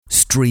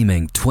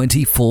streaming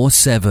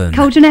 24/7.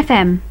 Cauldron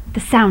FM, the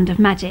sound of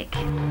magic.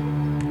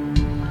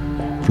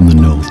 From the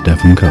North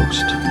Devon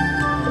coast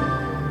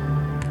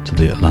to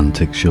the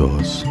Atlantic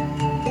shores,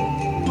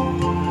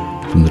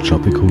 from the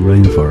tropical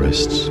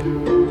rainforests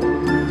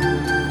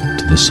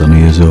to the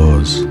sunny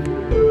Azores,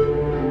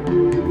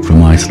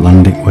 from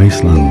Icelandic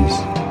wastelands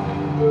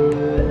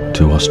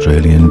to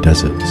Australian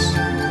deserts.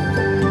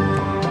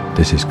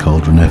 This is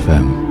Cauldron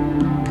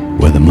FM,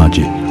 where the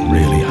magic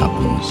really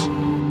happens.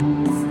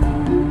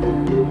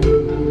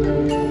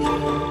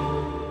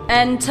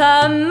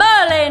 Enter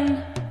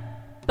Merlin,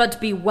 but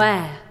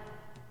beware,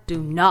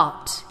 do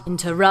not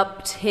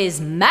interrupt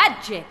his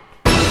magic.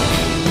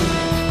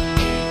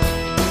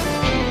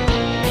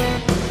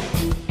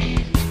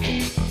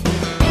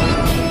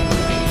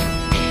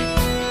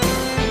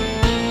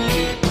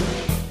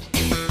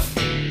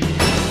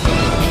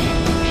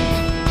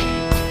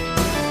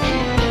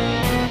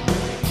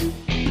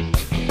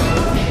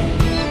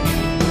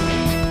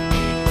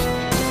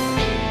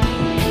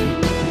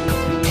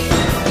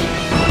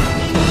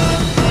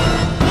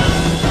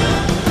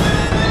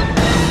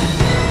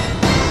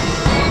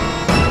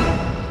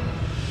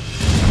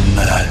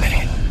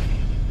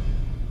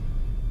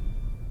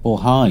 Well,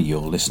 hi,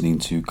 you're listening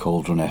to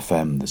Cauldron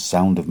FM, the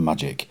sound of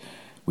magic,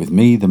 with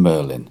me, the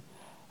Merlin.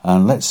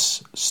 And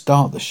let's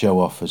start the show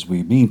off as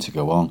we mean to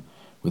go on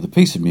with a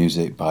piece of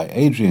music by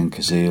Adrian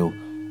Kazil,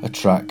 a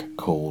track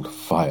called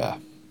Fire.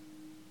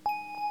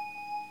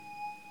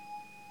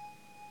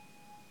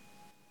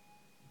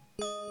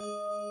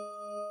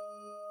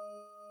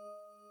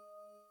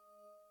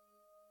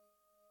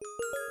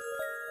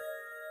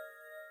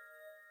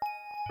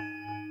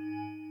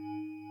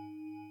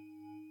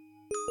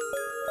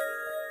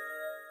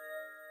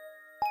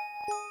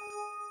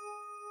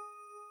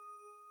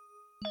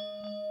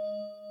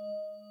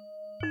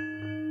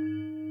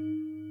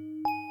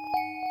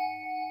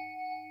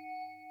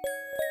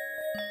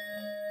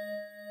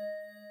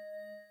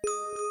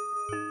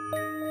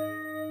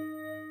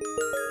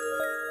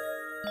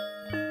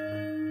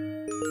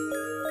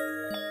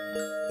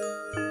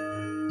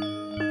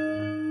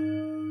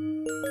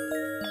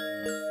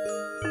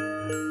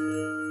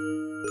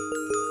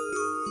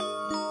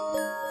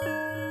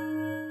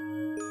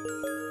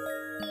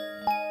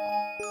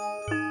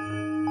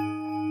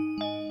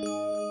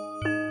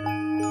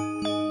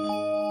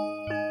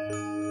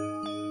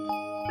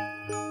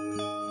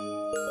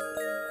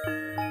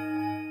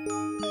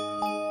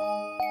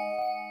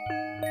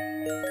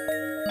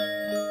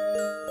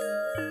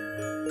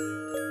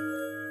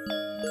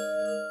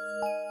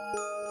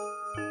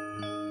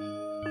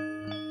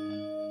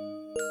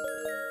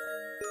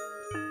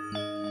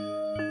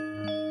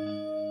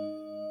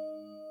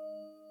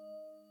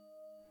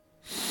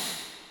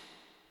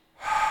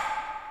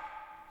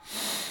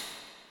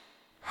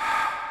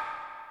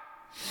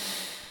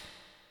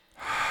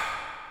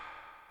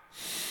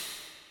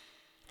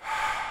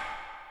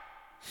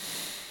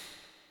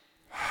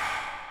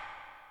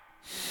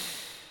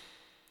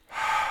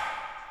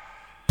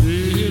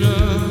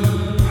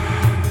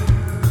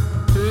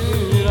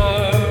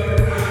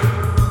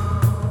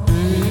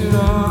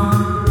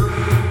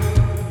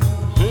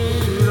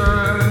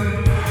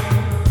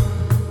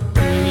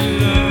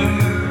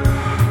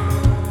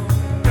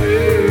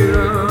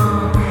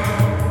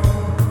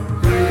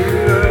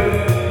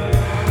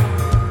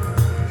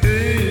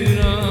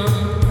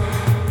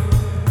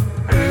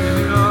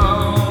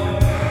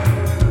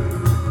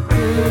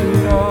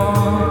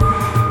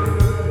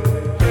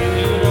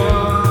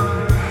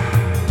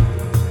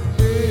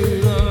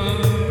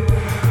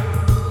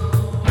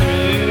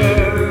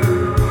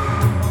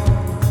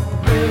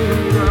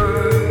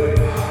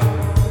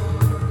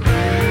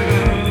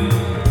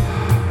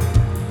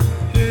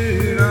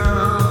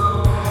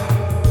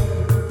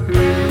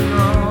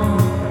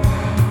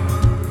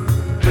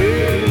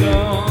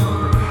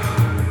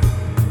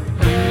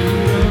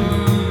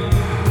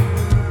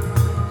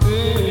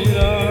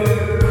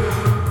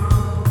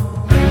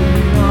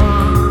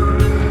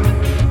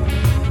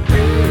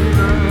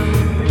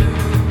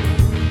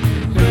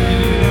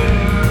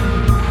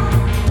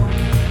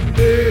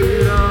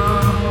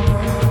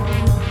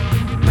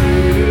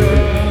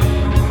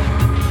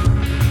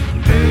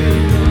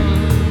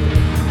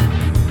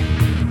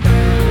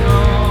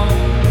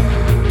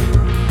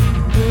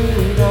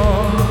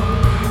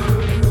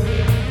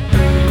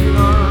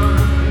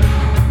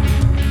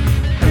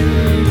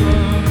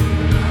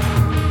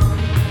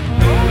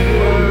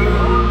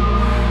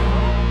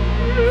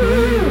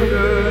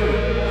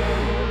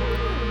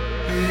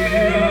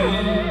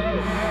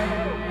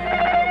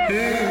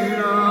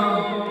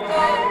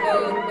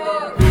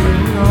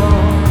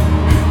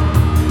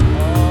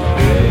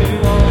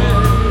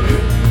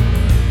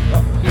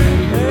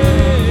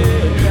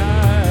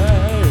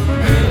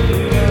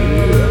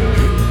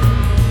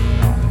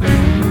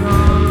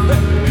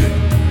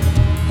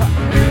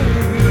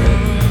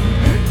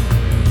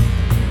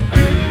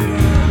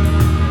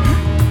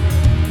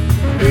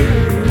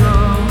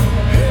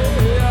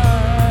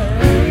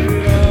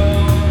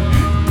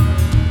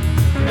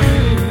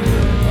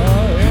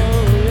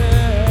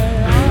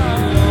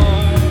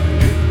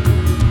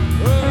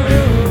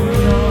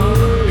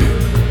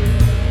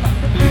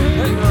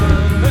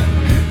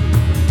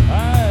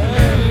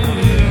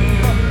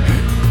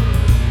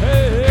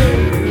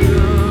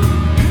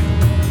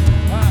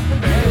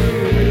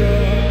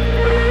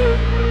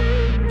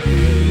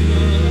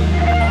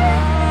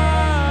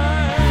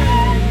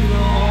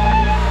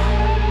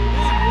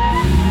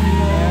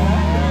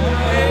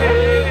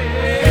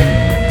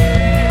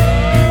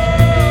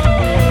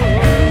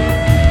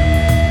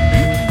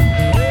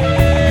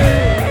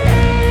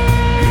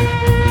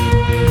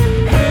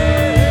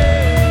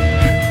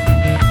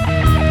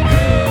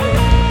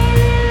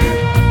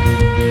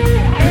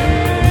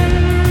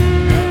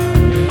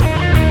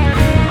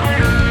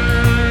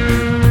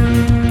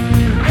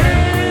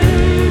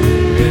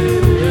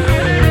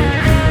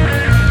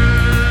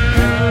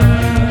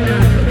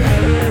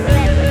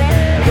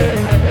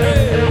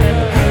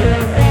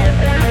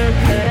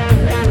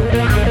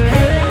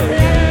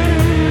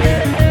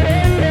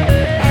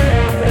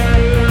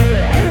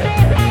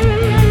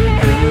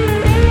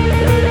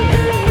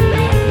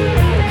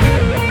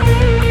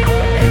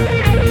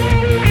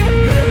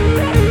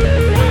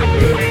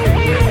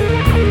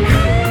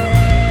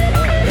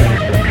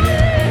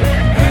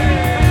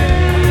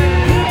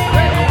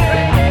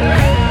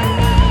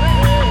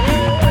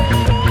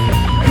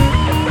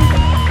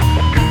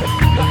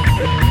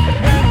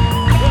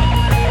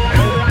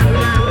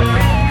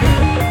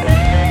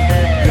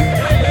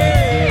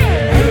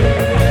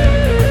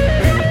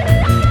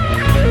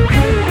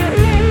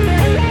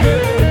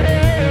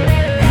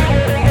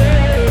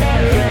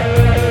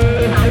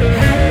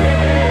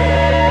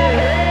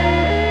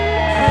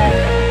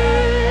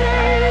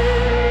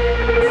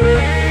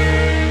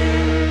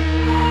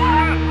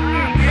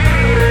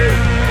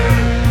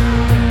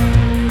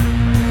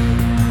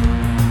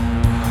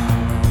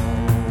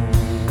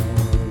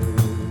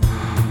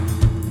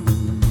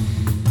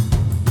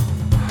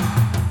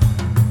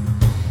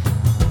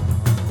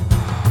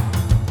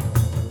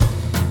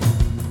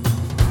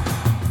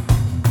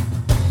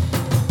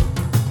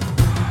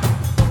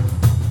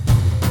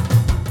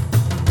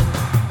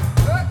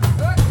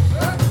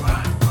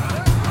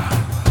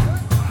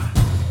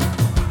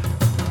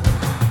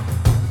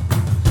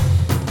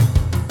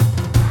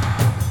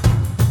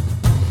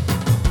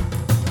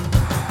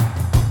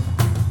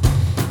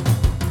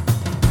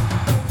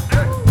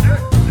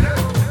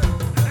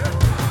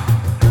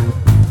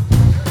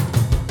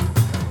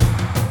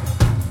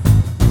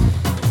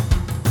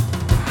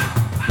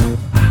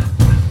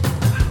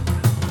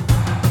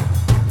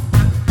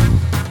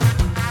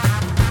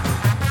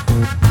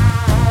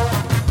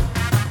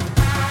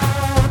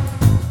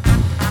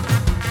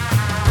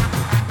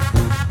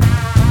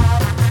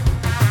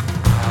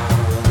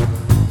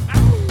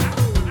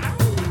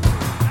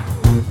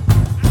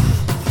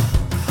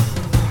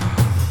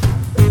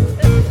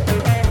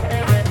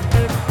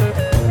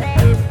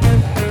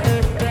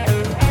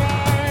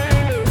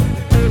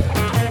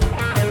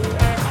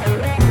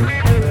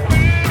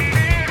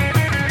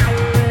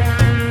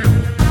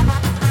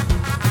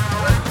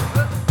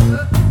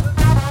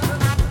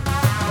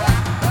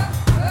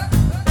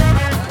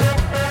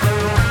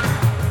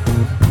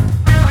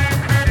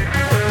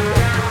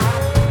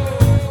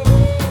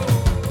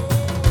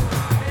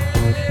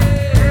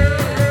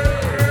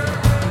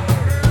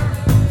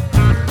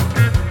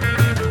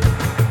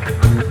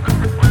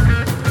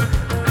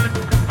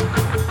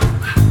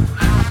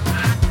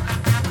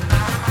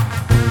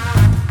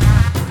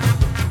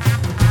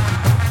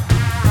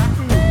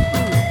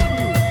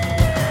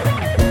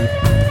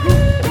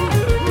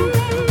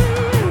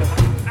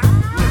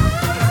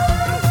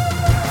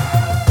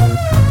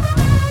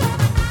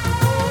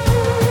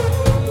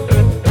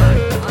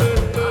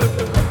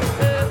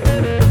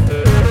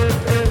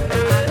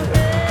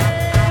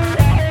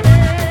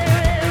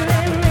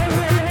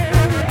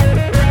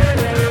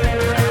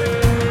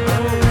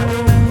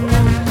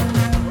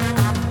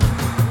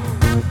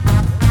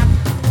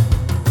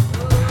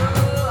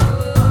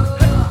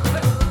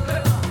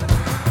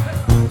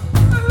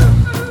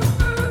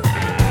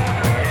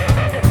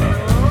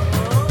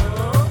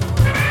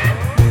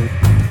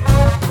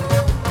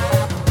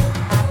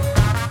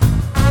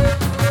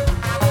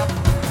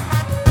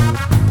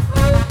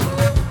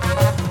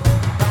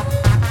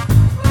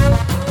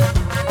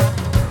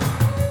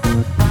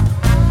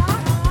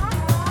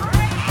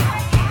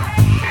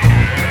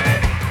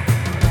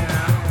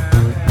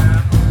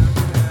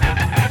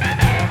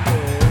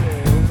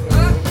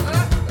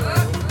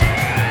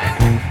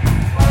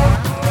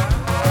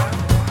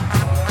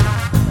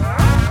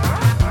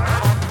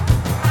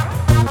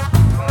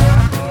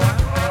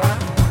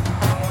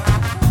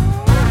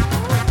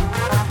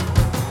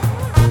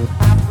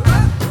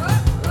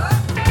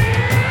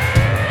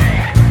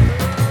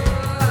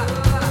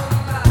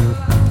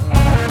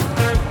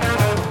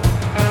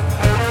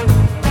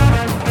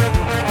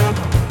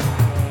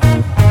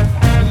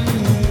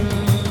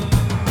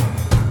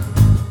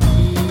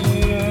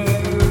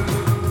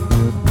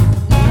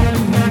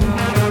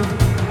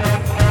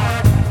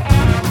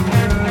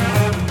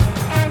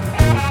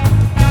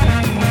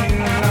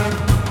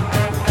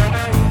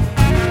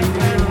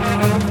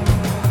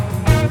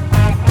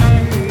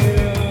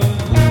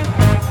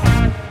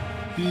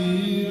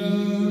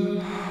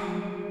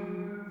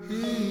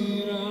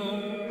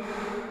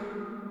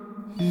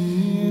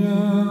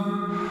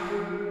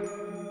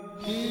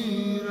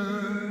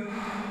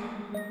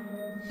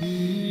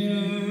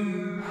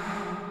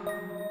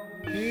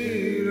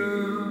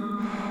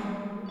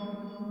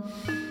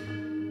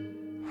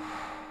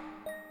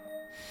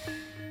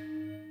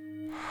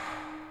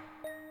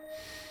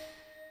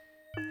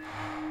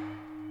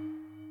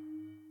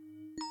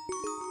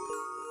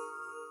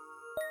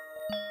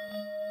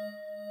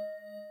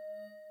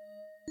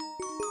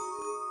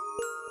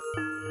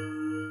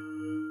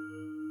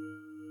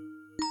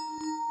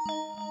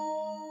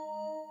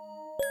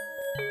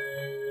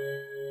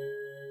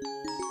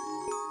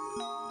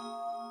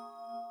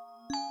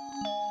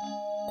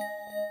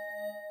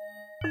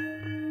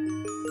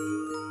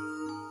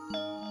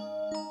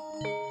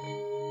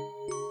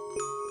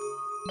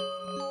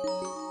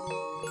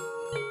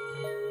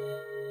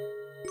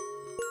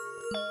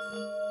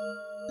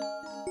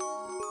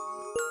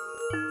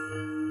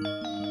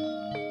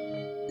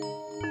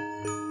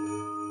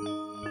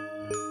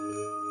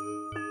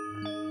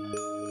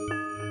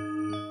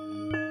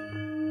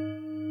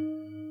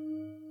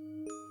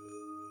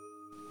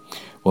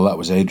 Well, that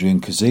was Adrian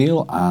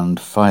Kazil and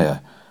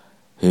Fire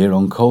here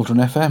on Cauldron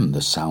FM,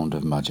 the sound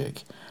of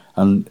magic.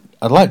 And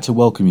I'd like to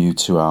welcome you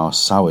to our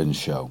Samhain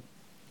show.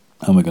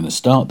 And we're going to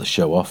start the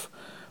show off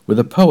with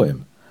a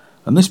poem.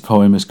 And this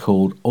poem is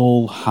called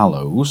All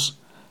Hallows,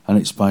 and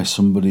it's by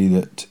somebody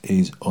that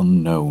is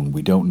unknown.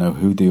 We don't know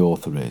who the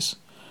author is.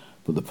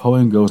 But the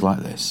poem goes like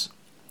this.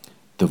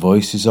 The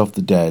voices of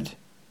the dead,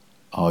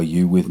 are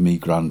you with me,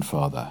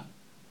 grandfather?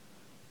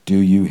 Do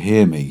you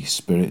hear me,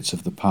 spirits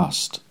of the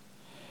past?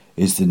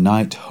 Is the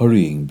night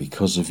hurrying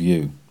because of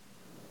you?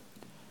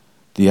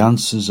 The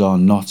answers are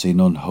not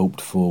in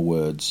unhoped-for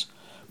words,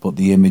 but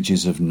the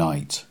images of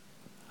night.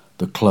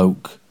 The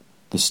cloak,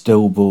 the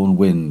stillborn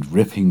wind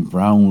ripping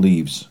brown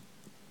leaves,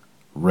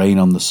 rain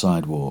on the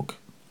sidewalk,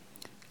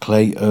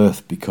 clay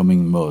earth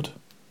becoming mud,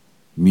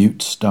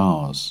 mute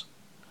stars,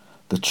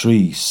 the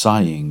tree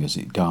sighing as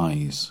it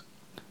dies,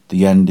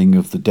 the ending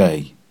of the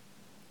day,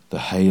 the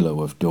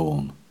halo of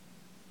dawn,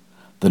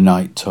 the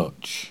night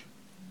touch,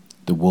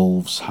 the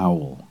wolves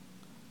howl,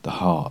 the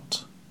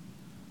heart,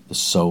 the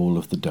soul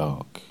of the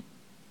dark.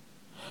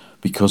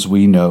 Because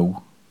we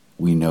know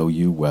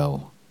you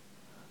well,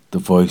 the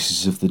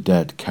voices of the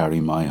dead carry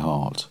my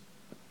heart,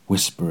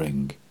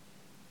 whispering,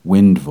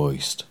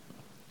 wind-voiced.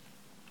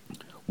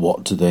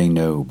 What do they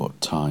know but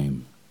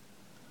time?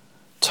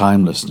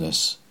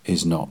 Timelessness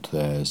is not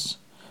theirs.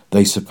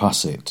 They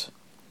surpass it,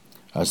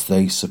 as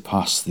they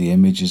surpass the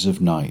images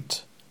of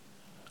night.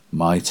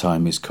 My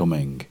time is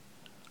coming.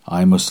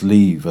 I must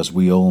leave as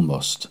we all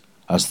must,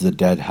 as the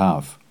dead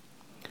have,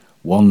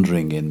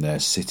 wandering in their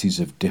cities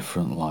of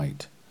different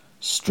light,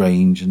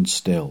 strange and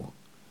still,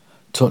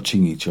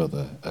 touching each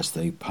other as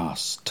they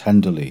pass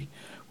tenderly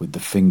with the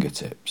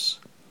fingertips,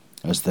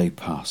 as they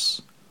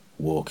pass,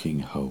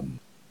 walking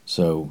home.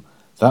 So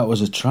that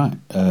was a track,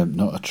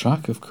 not a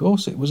track, of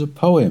course, it was a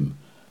poem,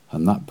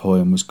 and that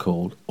poem was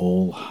called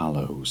All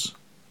Hallows.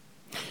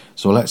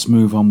 So let's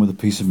move on with a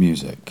piece of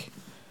music.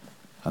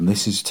 And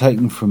this is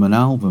taken from an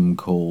album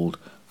called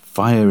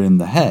Fire in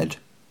the Head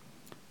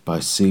by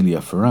Celia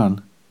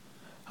Ferran.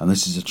 And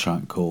this is a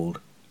track called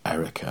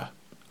Erica.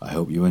 I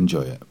hope you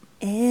enjoy it.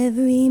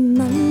 Every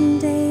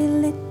Monday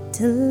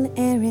little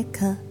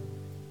Erica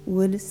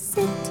would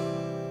sit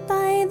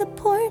by the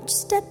porch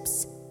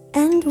steps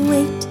and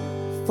wait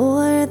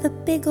for the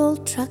big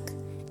old truck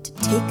to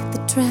take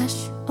the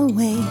trash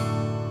away.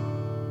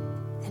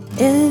 And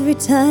every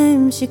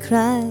time she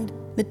cried,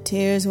 the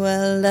tears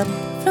welled up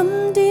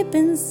from deep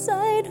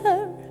inside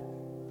her.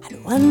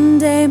 And one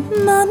day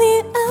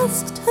Mommy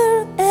asked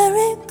her,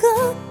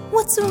 Erica,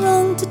 what's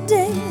wrong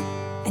today?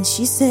 And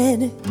she said,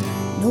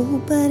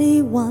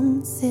 nobody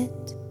wants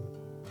it,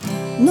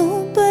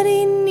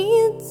 nobody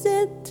needs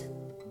it,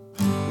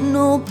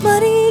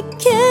 nobody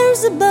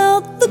cares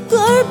about the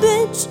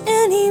garbage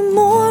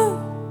anymore.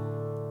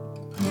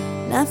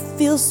 And I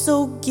feel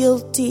so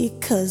guilty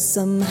 'cause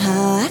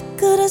somehow I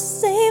could have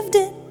saved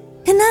it.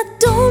 And I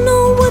don't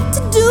know what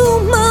to do,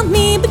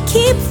 Mommy, but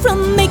keep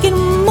from making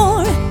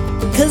more.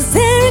 'Cause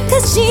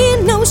Erica,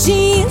 she knows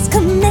she is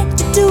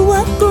connected to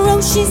what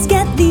grows. She's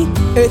got the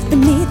earth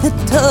beneath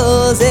her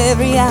toes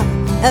every hour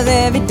of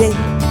every day.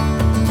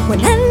 When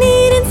I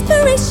need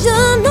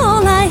inspiration,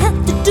 all I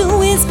have to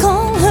do is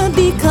call her,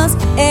 because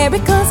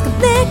Erica's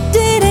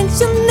connected and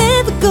she'll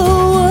never go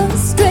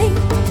astray.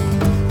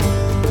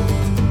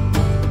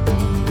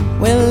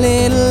 Well,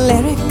 little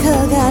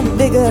Erica got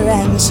bigger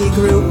and she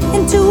grew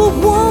into a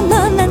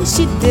woman, and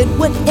she did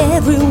what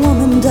every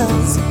woman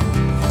does.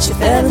 She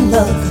fell in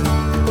love.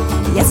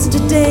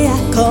 Yesterday I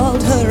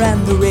called her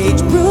and the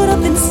rage brewed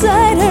up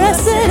inside her. I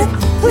said,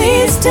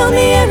 please tell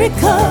me,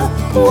 Erica,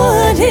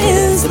 what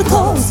is the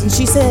cause? And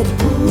she said,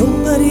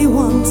 nobody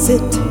wants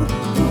it,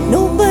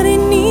 nobody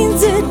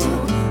needs it,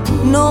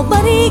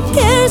 nobody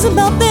cares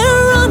about their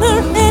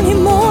honor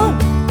anymore.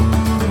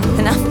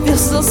 And I feel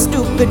so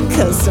stupid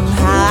 'cause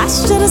somehow I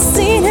should have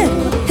seen it.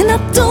 And I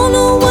don't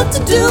know what to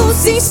do,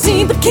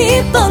 CC, but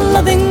keep on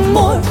loving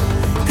more.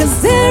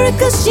 'Cause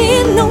Erica,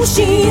 she knows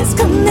she is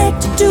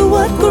connected to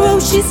what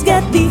grows. She's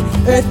got the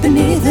earth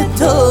beneath her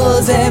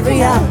toes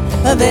every hour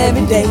of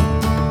every day.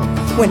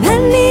 When I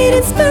need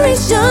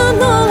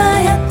inspiration, all I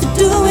have to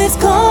do is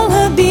call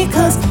her,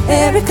 because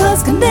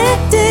Erica's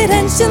connected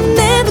and she'll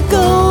never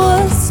go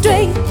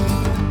astray.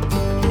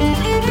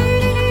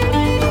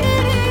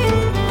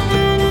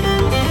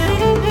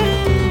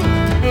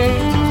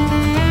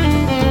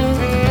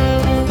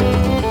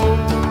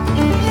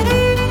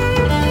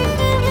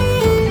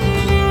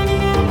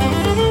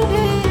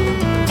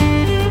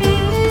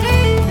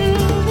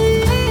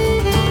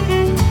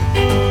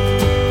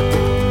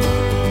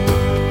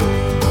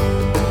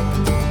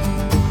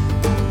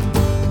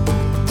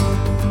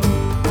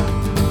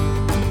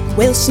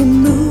 Well, she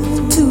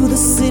moved to the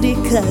city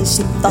 'cause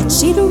she thought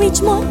she'd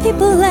reach more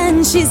people,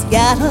 and she's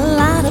got a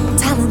lot of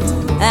talent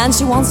and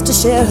she wants to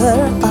share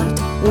her art.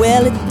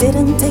 Well, it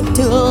didn't take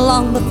too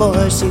long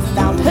before she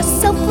found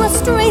herself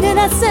frustrated.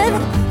 I said,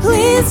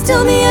 please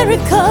tell me,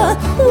 Erica,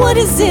 what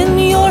is in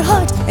your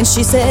heart? And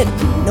she said,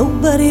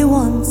 nobody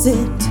wants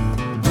it,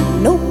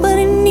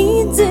 nobody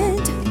needs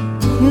it,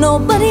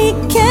 Nobody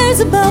cares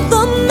about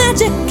the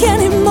magic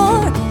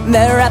anymore.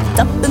 They're wrapped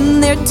up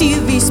in their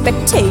TV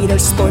spectator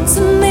sports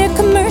and their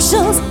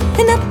commercials.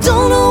 And I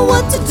don't know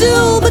what to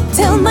do but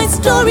tell my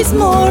stories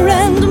more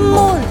and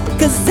more.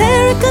 'Cause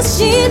Erica,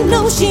 she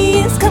knows she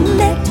is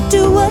connected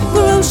to what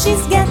grows.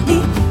 She's got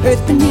the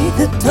earth beneath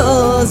her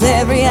toes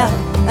every hour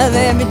of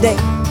every day.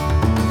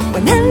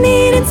 When I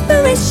need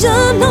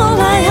inspiration, all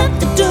I have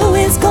to do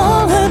is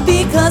call her,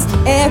 because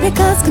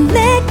Erica's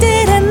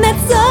connected, and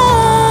that's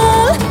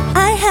all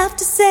I have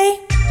to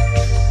say.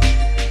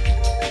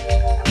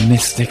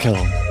 Mystical,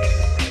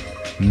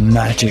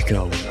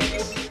 magical,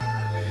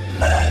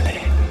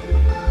 Merlin.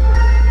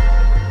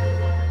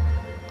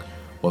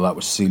 Well, that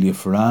was Celia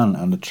Ferran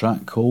and a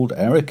track called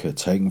Erica,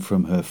 taken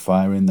from her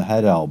Fire in the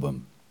Head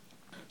album.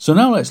 So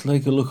now let's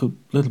take a little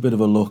bit of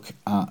a look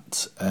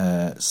at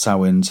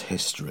Samhain's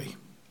history.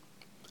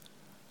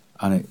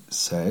 And it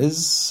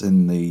says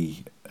in the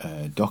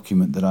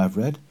document that I've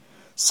read,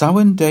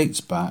 Samhain dates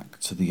back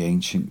to the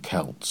ancient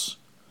Celts,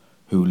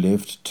 who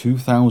lived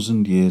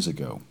 2,000 years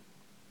ago.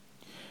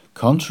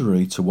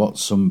 Contrary to what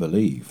some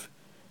believe,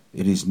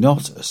 it is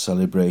not a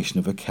celebration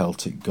of a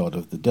Celtic god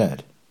of the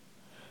dead.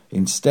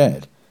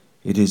 Instead,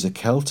 it is a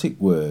Celtic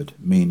word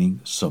meaning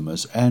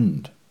summer's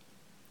end.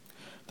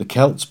 The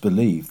Celts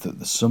believed that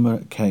the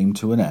summer came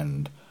to an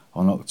end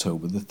on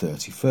October the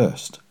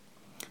 31st,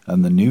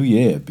 and the new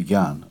year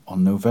began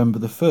on November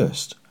the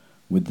 1st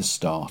with the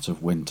start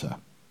of winter.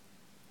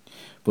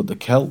 But the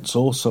Celts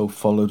also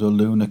followed a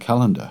lunar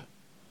calendar,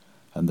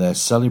 and their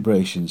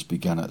celebrations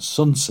began at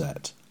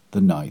sunset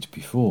the night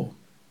before.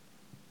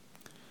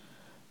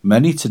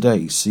 Many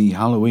today see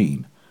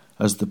Halloween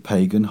as the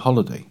pagan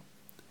holiday,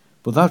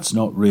 but that's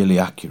not really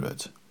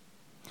accurate,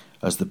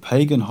 as the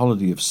pagan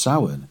holiday of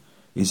Samhain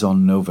is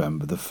on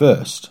November the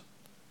 1st.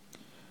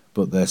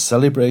 But their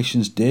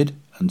celebrations did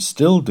and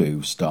still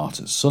do start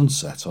at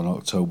sunset on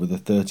October the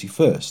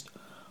 31st,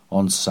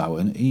 on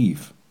Samhain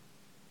Eve.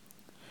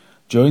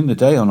 During the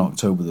day on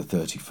October the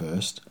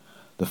 31st,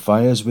 the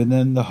fires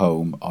within the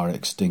home are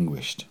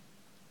extinguished.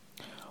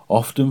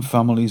 Often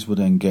families would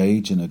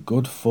engage in a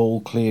good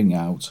fall clearing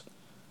out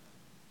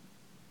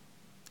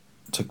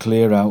to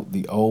clear out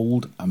the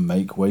old and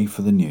make way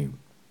for the new,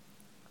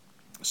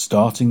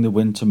 starting the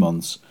winter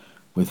months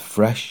with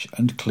fresh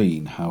and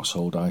clean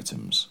household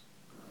items.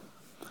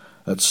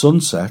 At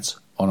sunset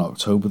on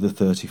October the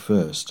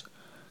 31st,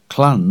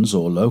 clans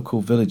or local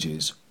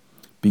villages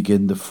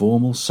begin the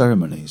formal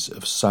ceremonies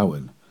of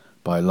Samhain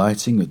by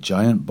lighting a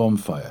giant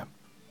bonfire.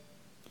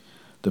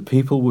 The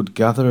people would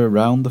gather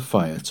around the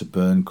fire to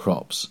burn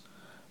crops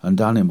and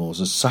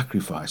animals as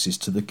sacrifices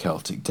to the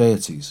Celtic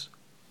deities.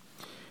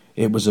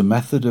 It was a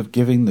method of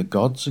giving the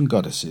gods and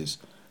goddesses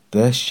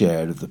their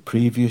share of the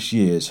previous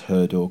year's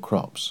herd or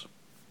crops.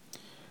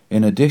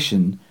 In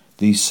addition,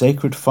 these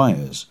sacred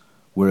fires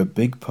were a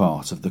big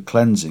part of the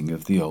cleansing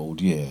of the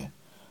old year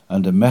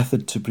and a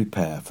method to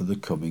prepare for the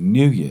coming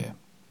new year.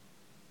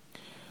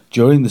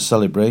 During the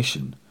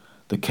celebration,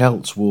 the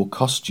Celts wore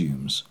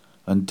costumes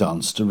and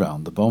danced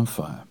around the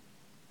bonfire.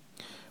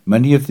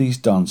 Many of these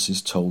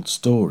dances told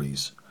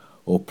stories,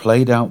 or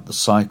played out the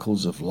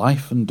cycles of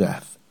life and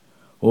death,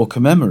 or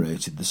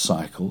commemorated the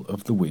cycle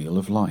of the Wheel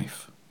of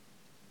Life.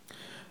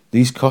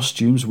 These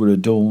costumes were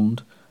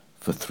adorned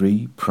for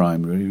three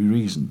primary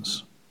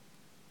reasons.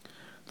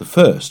 The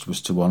first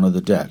was to honour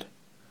the dead,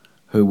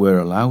 who were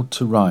allowed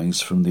to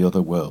rise from the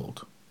other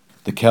world.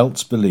 The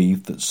Celts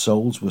believed that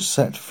souls were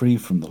set free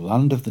from the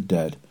land of the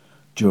dead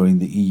during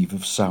the eve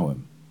of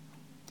Samhain.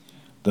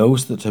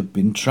 Those that had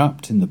been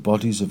trapped in the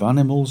bodies of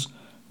animals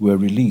were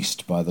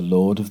released by the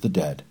Lord of the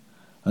Dead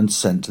and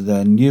sent to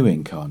their new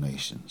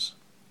incarnations.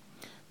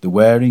 The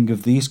wearing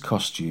of these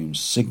costumes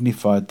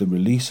signified the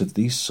release of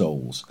these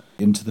souls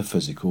into the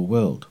physical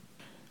world.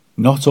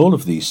 Not all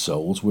of these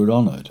souls were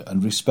honoured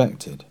and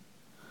respected.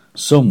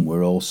 Some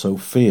were also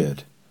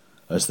feared,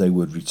 as they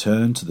would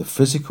return to the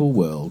physical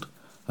world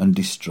and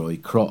destroy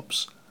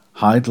crops,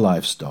 hide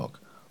livestock,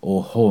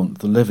 or haunt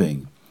the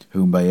living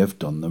who may have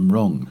done them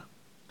wrong.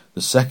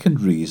 The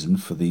second reason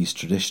for these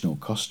traditional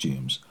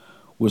costumes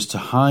was to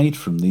hide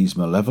from these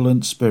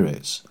malevolent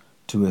spirits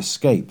to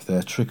escape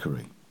their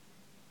trickery.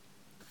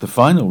 The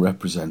final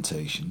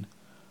representation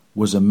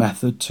was a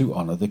method to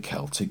honour the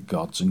Celtic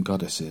gods and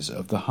goddesses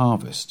of the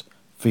harvest,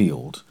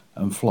 field,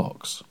 and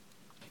flocks,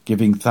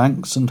 giving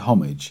thanks and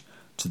homage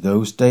to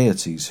those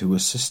deities who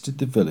assisted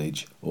the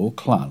village or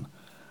clan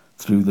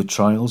through the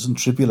trials and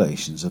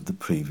tribulations of the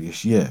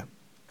previous year,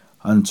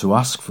 and to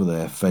ask for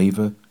their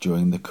favour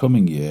during the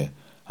coming year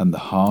and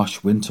the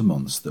harsh winter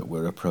months that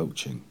were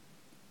approaching.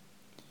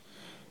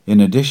 In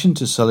addition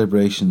to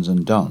celebrations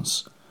and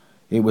dance,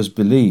 it was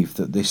believed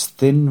that this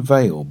thin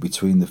veil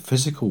between the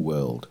physical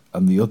world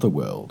and the other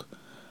world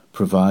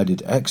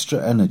provided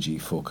extra energy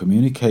for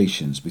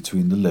communications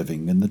between the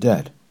living and the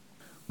dead.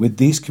 With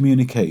these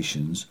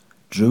communications,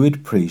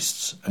 Druid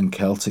priests and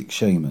Celtic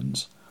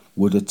shamans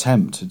would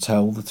attempt to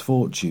tell the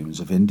fortunes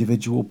of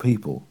individual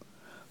people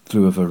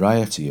through a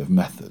variety of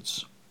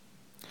methods.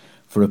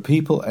 For a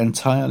people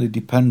entirely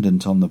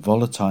dependent on the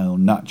volatile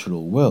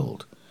natural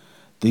world,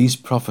 these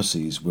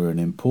prophecies were an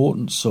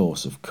important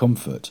source of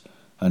comfort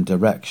and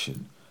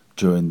direction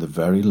during the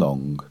very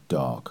long,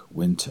 dark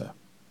winter.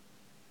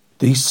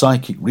 These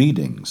psychic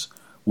readings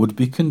would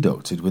be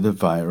conducted with a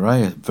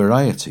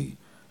variety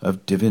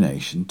of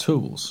divination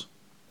tools,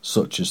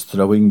 such as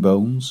throwing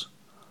bones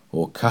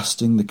or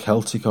casting the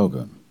Celtic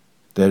ogham.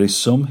 There is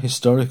some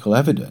historical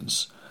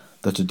evidence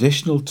that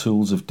additional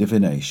tools of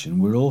divination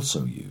were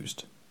also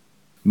used.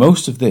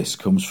 Most of this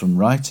comes from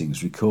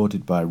writings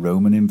recorded by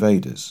Roman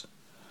invaders,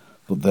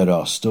 but there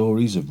are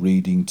stories of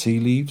reading tea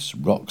leaves,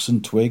 rocks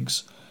and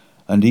twigs,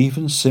 and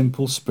even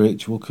simple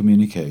spiritual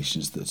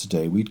communications that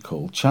today we'd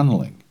call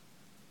channeling.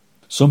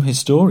 Some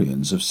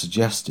historians have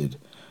suggested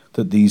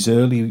that these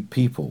early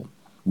people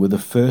were the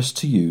first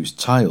to use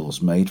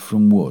tiles made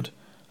from wood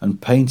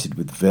and painted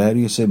with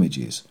various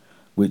images,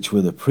 which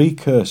were the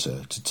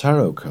precursor to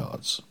tarot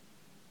cards.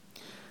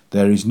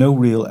 There is no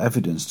real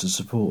evidence to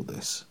support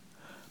this,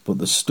 but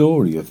the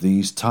story of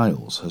these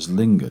tiles has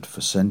lingered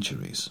for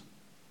centuries.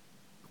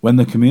 When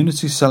the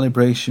community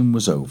celebration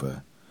was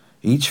over,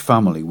 each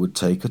family would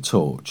take a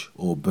torch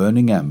or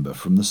burning ember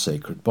from the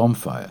sacred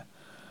bonfire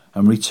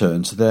and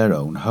return to their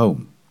own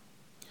home.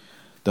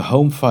 The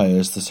home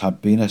fires that had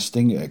been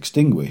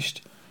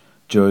extinguished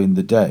during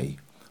the day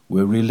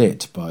were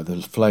relit by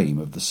the flame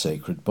of the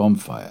sacred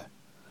bonfire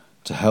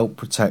to help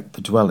protect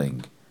the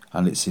dwelling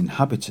and its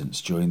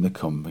inhabitants during the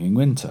coming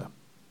winter.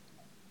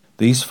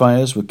 These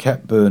fires were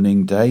kept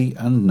burning day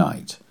and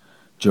night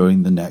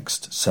during the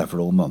next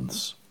several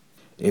months.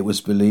 It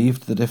was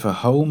believed that if a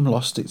home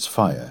lost its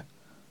fire,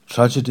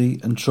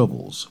 tragedy and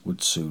troubles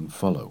would soon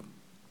follow.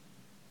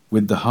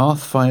 With the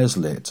hearth fires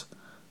lit,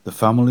 the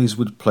families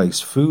would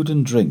place food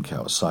and drink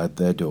outside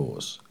their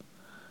doors.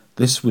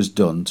 This was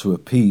done to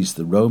appease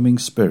the roaming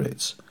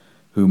spirits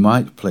who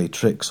might play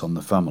tricks on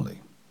the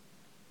family.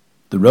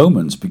 The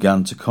Romans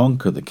began to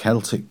conquer the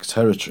Celtic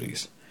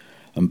territories,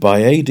 and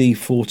by AD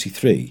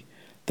 43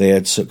 they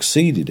had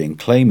succeeded in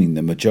claiming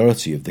the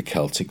majority of the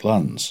Celtic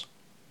lands.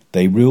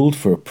 They ruled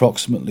for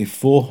approximately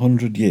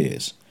 400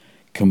 years,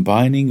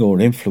 combining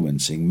or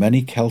influencing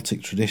many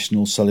Celtic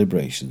traditional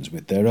celebrations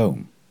with their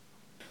own.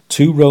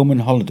 2 Roman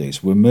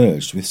holidays were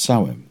merged with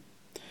Samhain.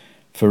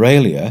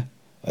 Feralia,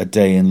 a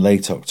day in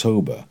late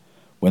October,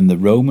 when the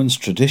Romans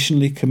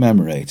traditionally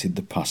commemorated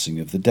the passing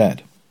of the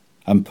dead,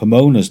 and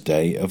Pomona's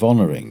day of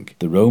honouring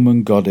the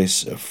Roman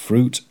goddess of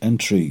fruit and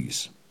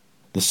trees.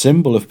 The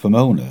symbol of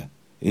Pomona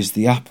is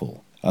the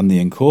apple, and the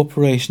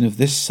incorporation of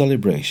this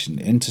celebration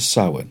into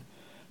Samhain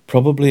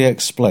probably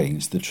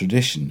explains the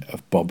tradition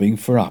of bobbing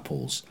for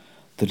apples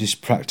that is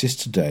practised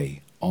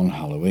today on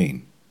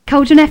Halloween.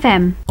 Cauldron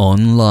FM.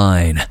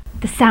 Online.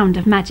 The sound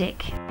of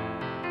magic.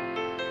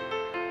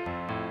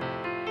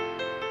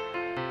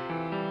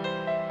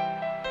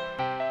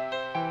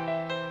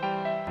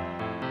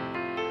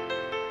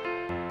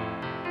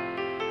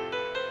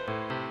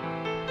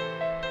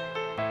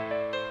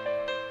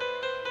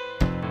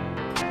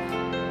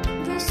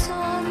 The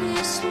sun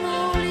is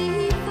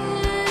slowly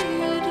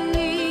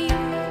fading.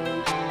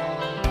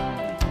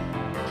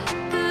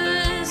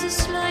 There's a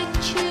slight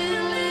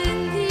chill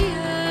in the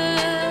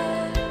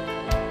air.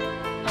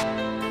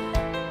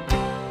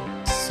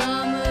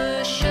 Summer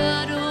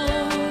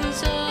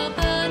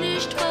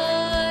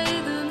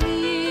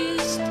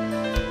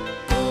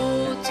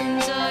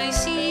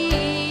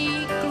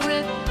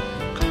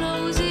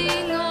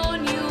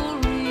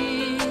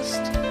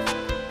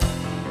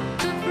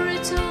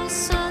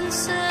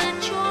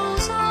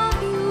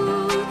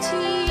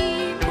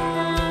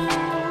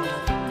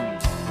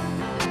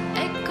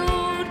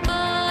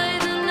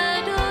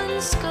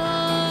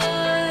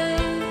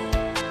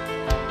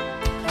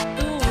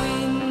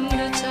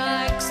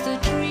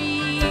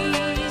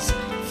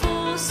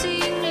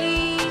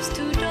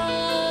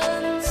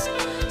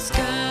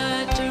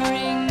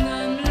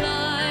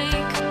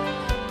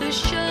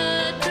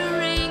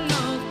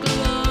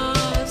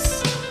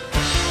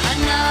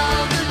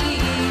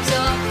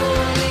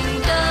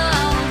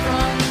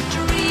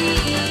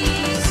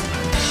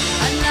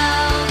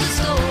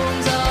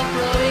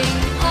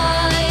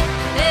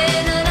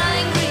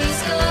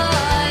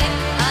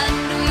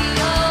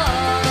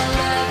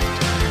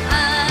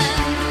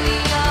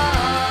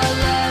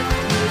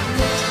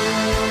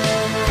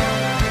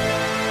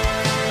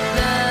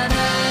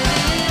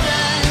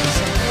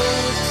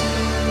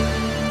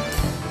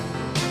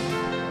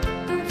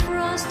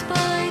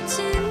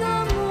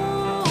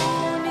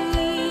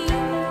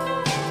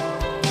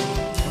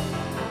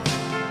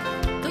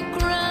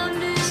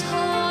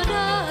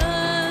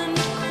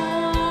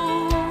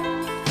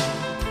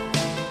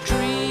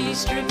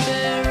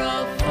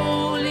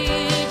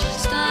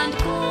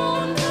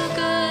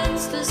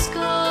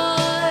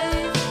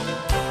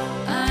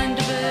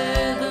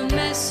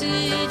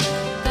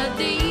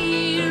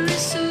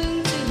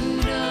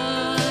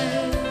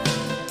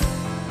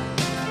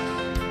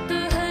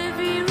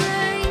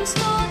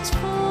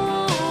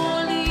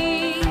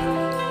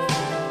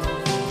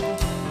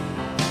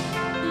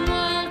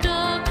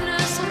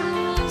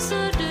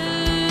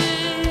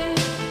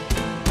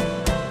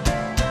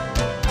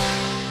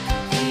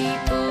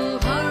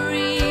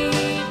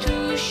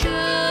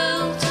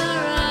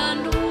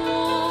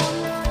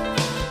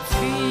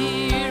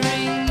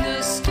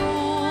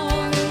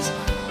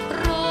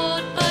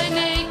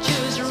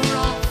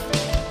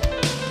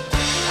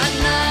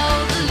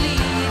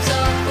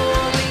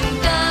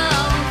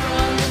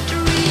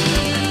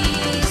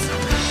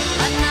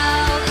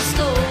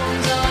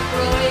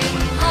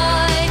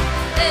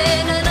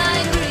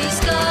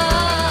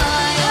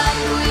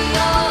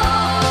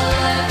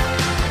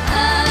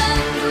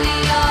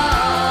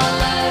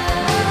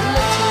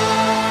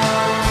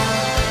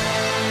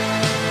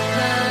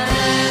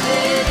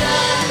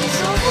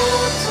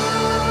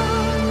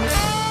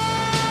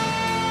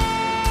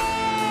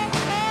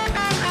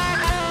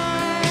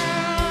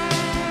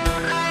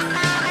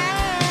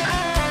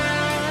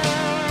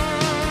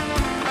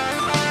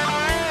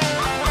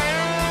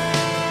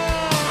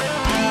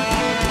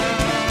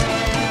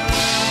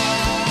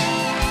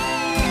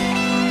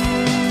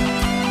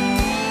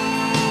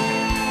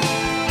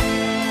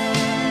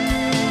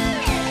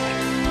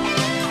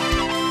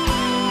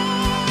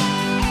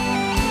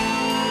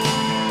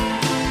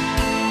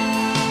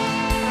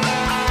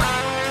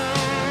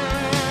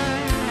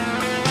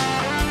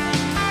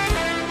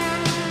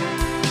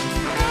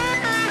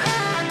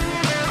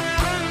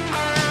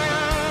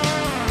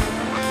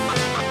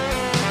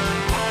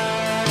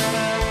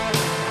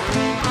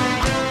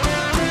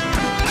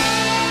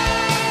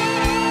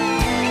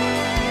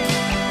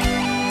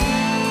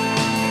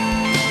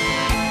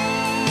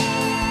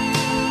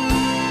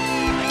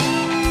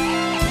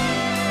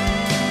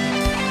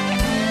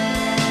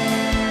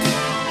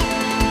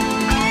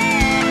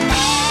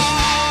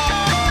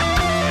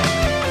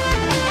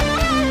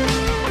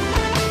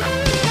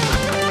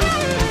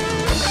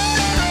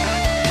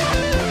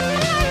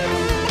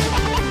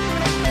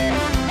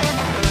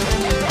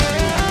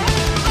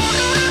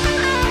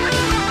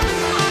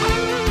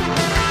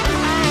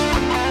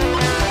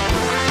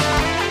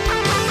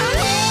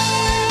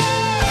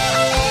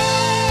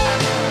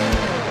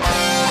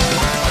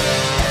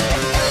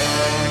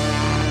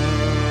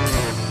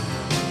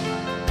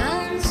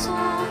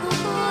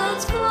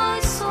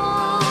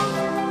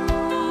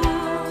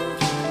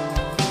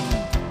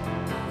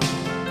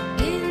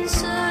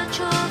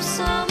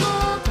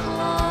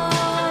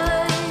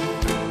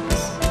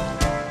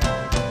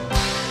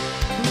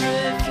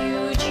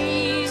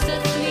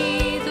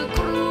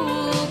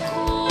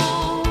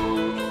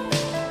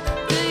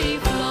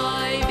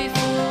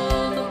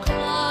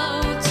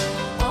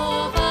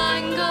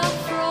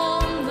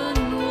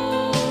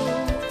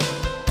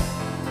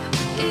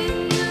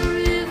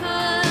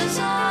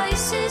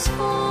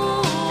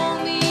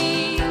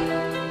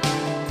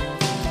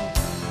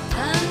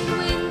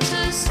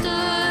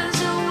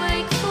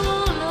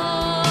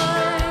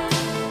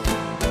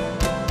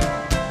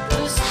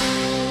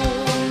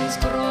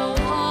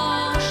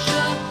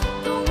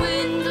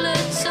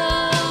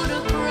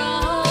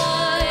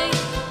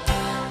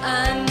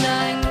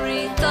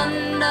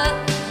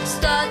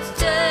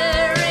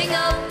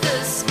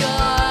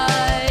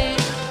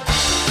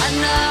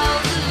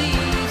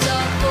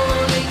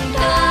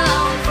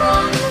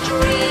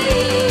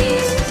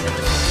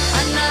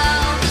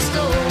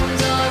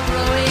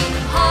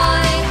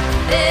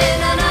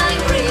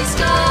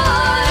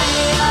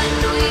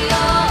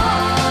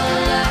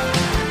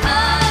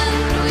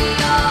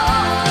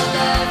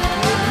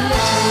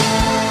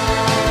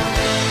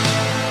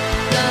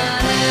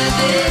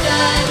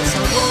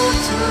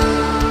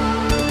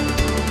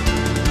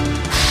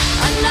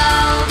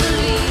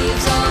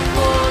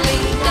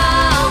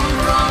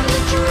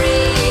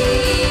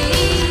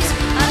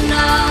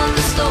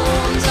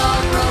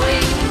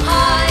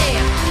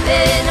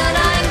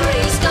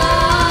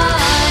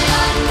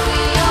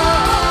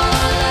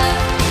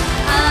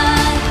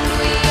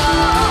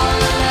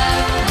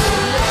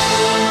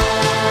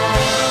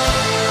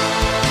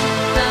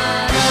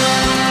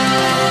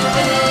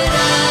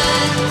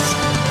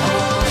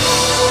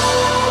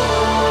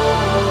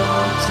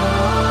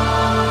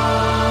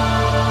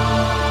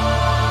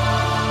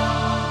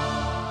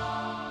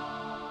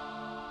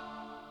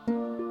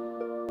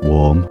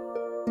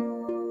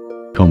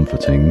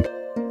comforting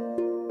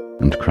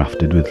and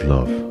crafted with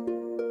love.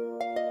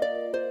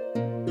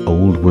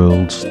 Old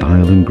world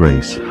style and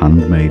grace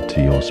handmade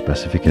to your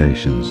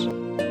specifications.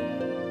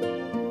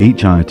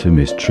 Each item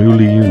is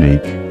truly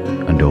unique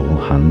and all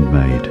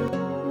handmade.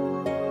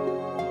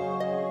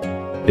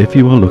 If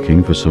you are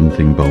looking for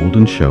something bold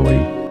and showy,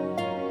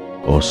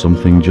 or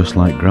something just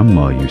like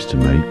Grandma used to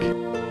make,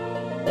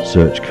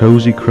 search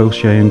Cozy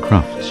Crochet and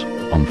Crafts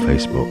on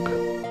Facebook.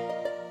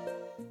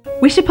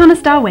 Wish Upon a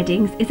Star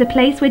Weddings is a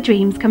place where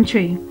dreams come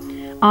true.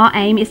 Our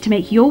aim is to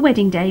make your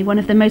wedding day one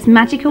of the most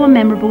magical and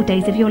memorable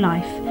days of your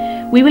life.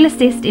 We will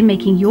assist in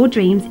making your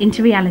dreams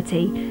into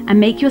reality and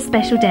make your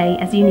special day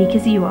as unique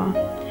as you are.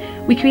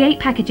 We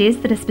create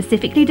packages that are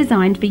specifically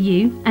designed for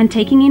you, and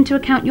taking into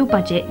account your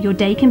budget, your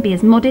day can be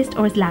as modest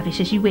or as lavish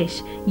as you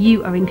wish.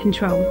 You are in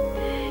control.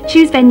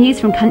 Choose venues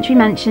from country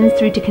mansions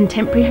through to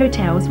contemporary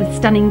hotels with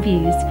stunning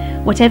views.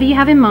 Whatever you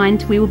have in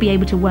mind, we will be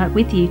able to work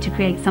with you to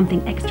create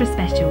something extra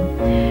special.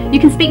 You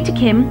can speak to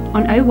Kim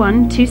on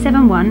 01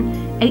 271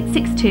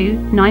 862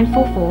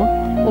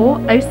 944 or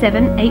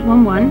 07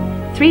 811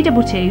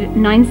 322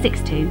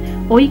 962,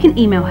 or you can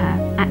email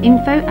her at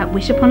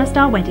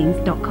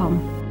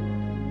info@wishuponastarweddings.com.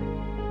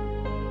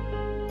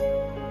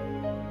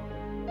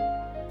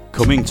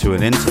 Coming to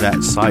an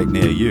internet site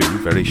near you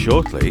very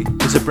shortly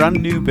is a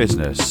brand new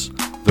business,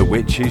 The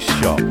Witch's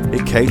Shop.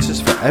 It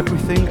caters for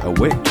everything a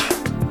witch,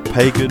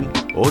 pagan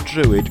or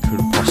druid could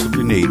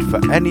possibly need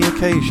for any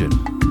occasion.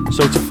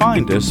 So to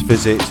find us,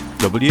 visit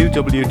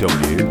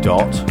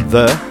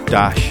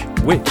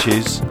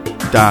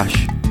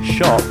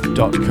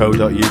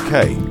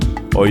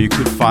www.the-witches-shop.co.uk, or you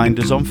could find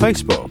us on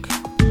Facebook.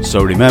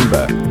 So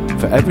remember,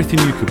 for everything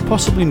you could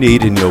possibly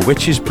need in your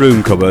witch's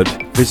broom cupboard,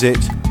 visit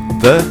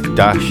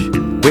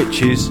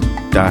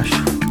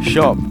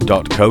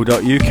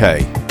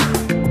the-witches-shop.co.uk.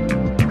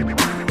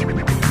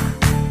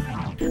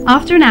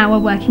 After an hour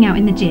working out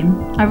in the gym,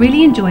 I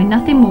really enjoy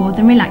nothing more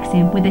than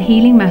relaxing with a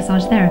healing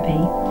massage therapy.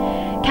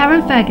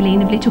 Karen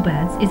Fergeline of Little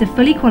Birds is a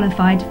fully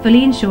qualified,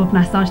 fully insured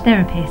massage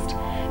therapist,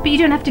 but you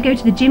don't have to go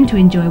to the gym to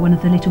enjoy one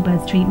of the Little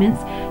Birds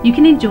treatments. You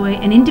can enjoy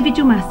an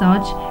individual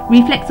massage,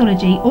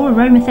 reflexology or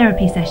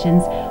aromatherapy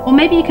sessions, or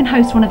maybe you can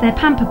host one of their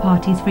pamper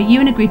parties for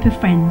you and a group of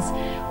friends,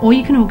 or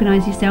you can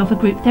organise yourself a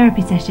group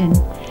therapy session.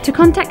 To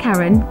contact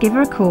Karen, give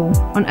her a call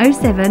on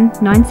 07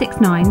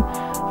 969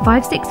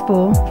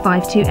 564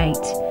 528.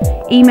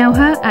 Email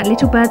her at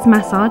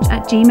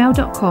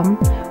littlebirdsmassage@gmail.com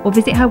or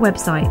visit her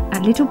website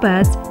at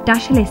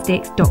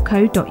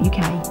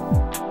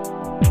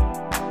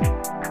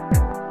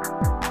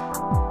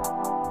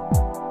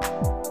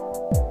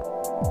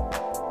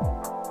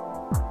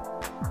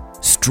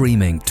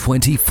Streaming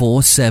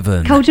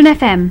 24/7. Cauldron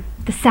FM,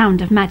 the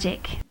sound of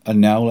magic.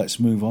 And now let's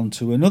move on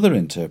to another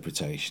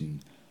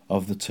interpretation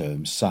of the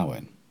term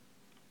Samhain.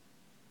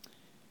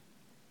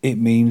 It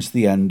means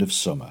the end of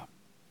summer,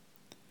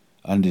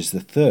 and is the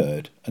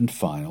third and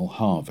final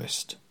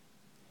harvest.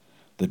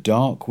 The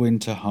dark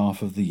winter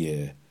half of the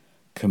year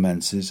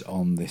commences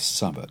on this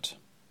Sabbath.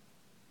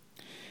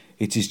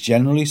 It is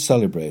generally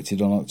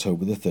celebrated on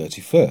October the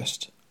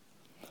 31st,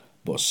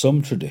 but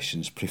some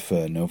traditions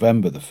prefer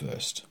November the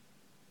 1st.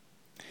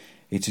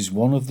 It is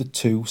one of the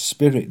two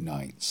spirit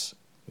nights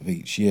of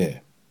each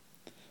year,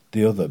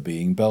 the other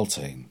being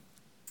Beltane.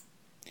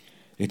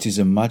 It is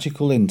a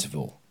magical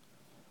interval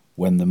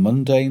when the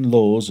mundane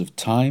laws of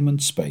time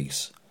and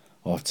space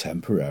are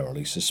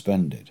temporarily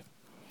suspended,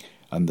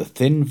 and the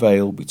thin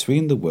veil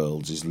between the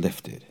worlds is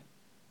lifted.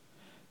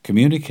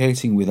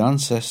 Communicating with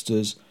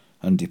ancestors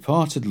and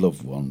departed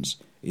loved ones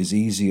is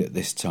easy at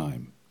this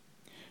time,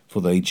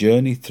 for they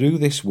journey through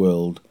this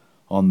world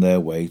on their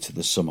way to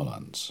the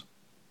Summerlands.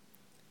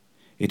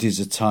 It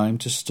is a time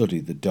to study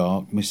the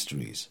dark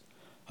mysteries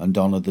and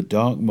honour the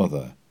Dark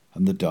Mother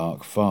and the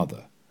Dark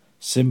Father,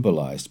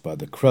 symbolised by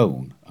the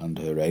crone and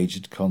her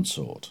aged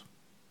consort.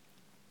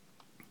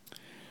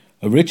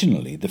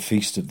 Originally, the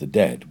Feast of the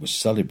Dead was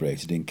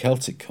celebrated in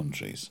Celtic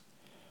countries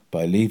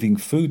by leaving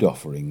food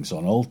offerings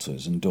on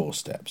altars and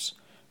doorsteps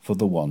for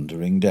the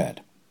wandering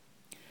dead.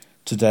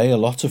 Today, a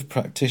lot of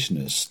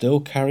practitioners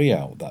still carry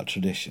out that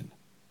tradition.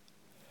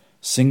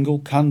 Single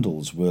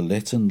candles were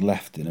lit and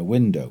left in a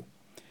window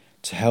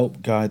to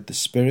help guide the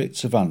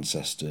spirits of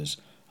ancestors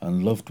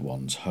and loved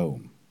ones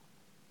home.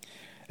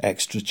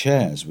 Extra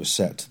chairs were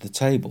set to the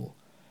table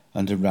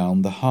and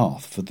around the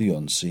hearth for the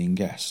unseen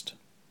guest.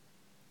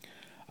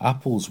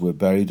 Apples were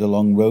buried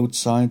along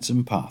roadsides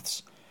and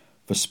paths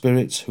for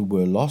spirits who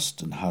were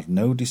lost and had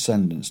no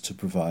descendants to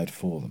provide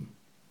for them.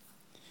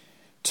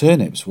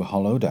 Turnips were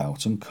hollowed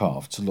out and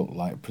carved to look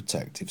like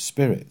protective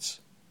spirits,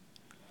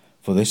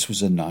 for this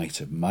was a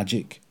night of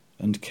magic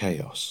and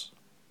chaos.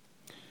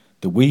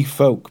 The wee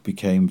folk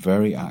became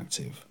very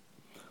active,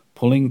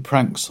 pulling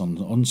pranks on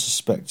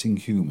unsuspecting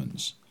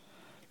humans.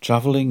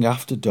 Travelling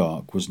after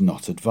dark was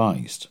not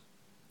advised.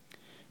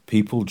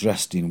 People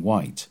dressed in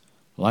white,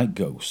 like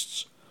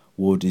ghosts,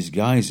 wore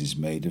disguises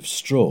made of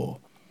straw,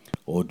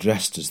 or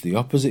dressed as the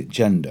opposite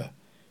gender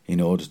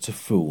in order to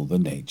fool the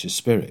nature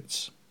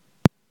spirits.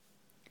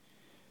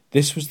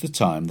 This was the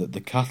time that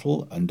the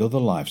cattle and other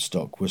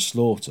livestock were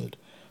slaughtered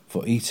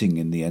for eating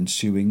in the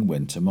ensuing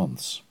winter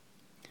months.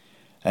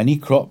 Any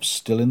crops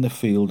still in the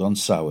field on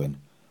Samhain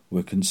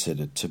were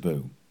considered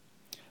taboo,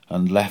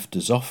 and left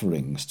as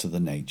offerings to the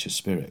nature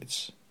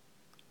spirits.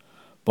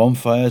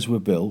 Bonfires were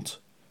built,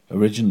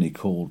 originally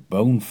called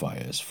bone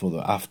fires,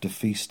 for after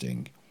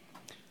feasting.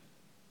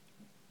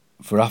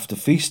 For after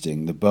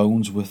feasting, the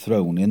bones were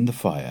thrown in the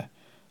fire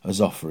as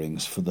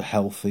offerings for the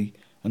healthy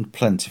and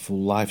plentiful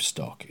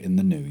livestock in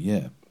the new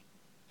year.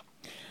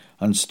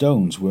 And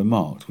stones were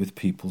marked with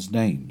people's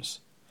names.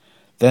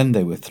 Then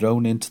they were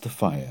thrown into the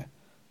fire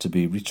to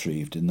be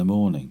retrieved in the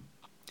morning.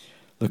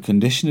 The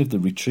condition of the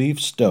retrieved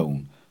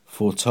stone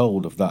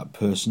foretold of that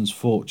person's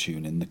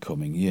fortune in the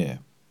coming year.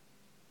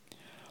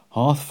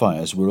 Hearth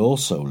fires were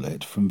also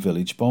lit from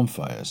village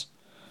bonfires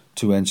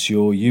to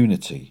ensure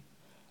unity,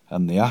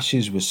 and the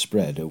ashes were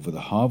spread over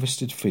the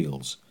harvested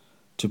fields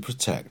to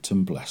protect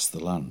and bless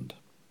the land.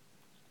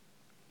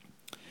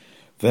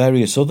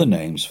 Various other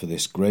names for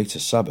this greater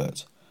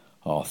Sabbath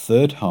are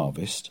Third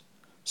Harvest,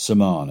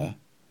 Samana,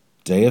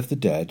 Day of the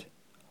Dead,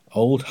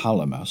 Old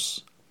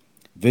Hallowmas,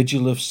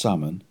 Vigil of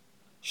Samhain,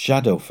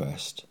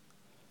 Shadowfest,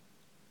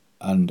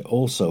 and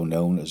also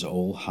known as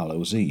All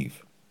Hallows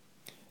Eve.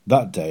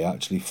 That day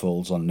actually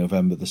falls on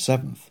November the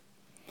 7th,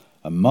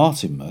 and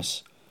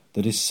Martinmas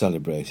that is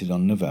celebrated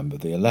on November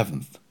the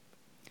 11th.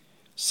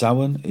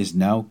 Samhain is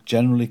now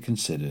generally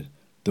considered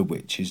the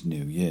witches'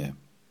 new year.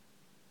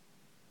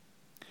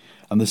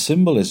 And the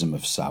symbolism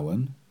of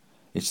Samhain,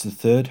 it's the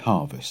third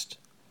harvest,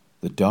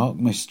 the dark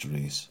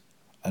mysteries,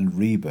 and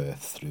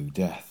rebirth through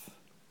death.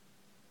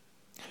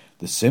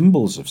 The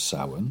symbols of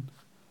Samhain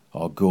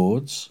are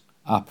gourds,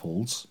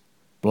 apples,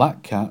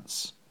 black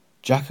cats,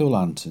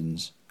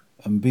 jack-o'-lanterns,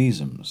 and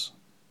besoms.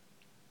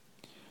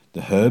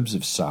 The herbs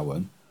of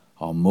Samhain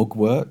are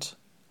mugwort,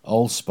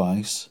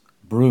 allspice,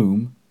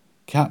 broom,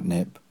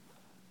 catnip,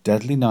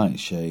 deadly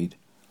nightshade,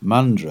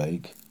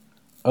 mandrake,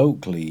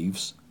 oak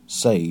leaves,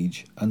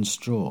 sage, and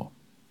straw.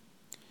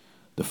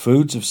 The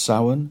foods of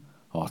Samhain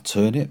are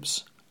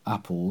turnips,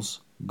 apples,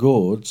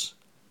 gourds,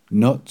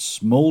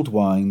 nuts, mulled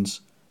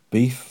wines,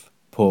 beef,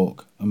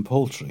 pork, and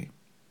poultry.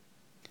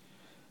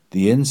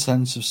 The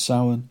incense of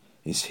Samhain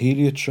is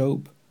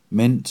heliotrope,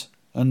 mint,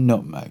 and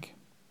nutmeg.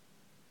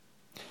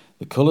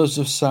 The colours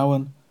of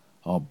Samhain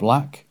are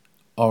black,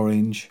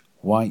 orange,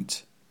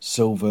 white,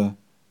 silver,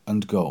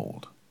 and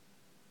gold.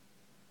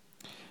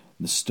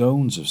 The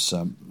stones of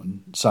Samhain,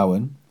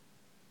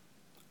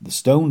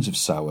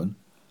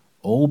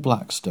 all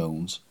black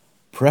stones,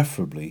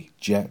 preferably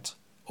jet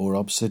or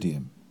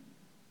obsidian.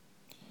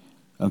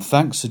 And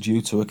thanks are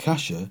due to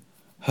Akasha,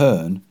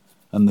 Herne,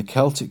 and the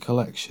Celtic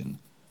collection.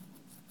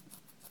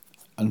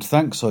 And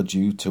thanks are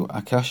due to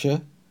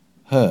Akasha,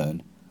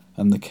 Herne,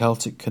 and the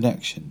Celtic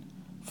Connection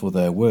for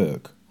their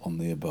work on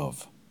the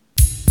above.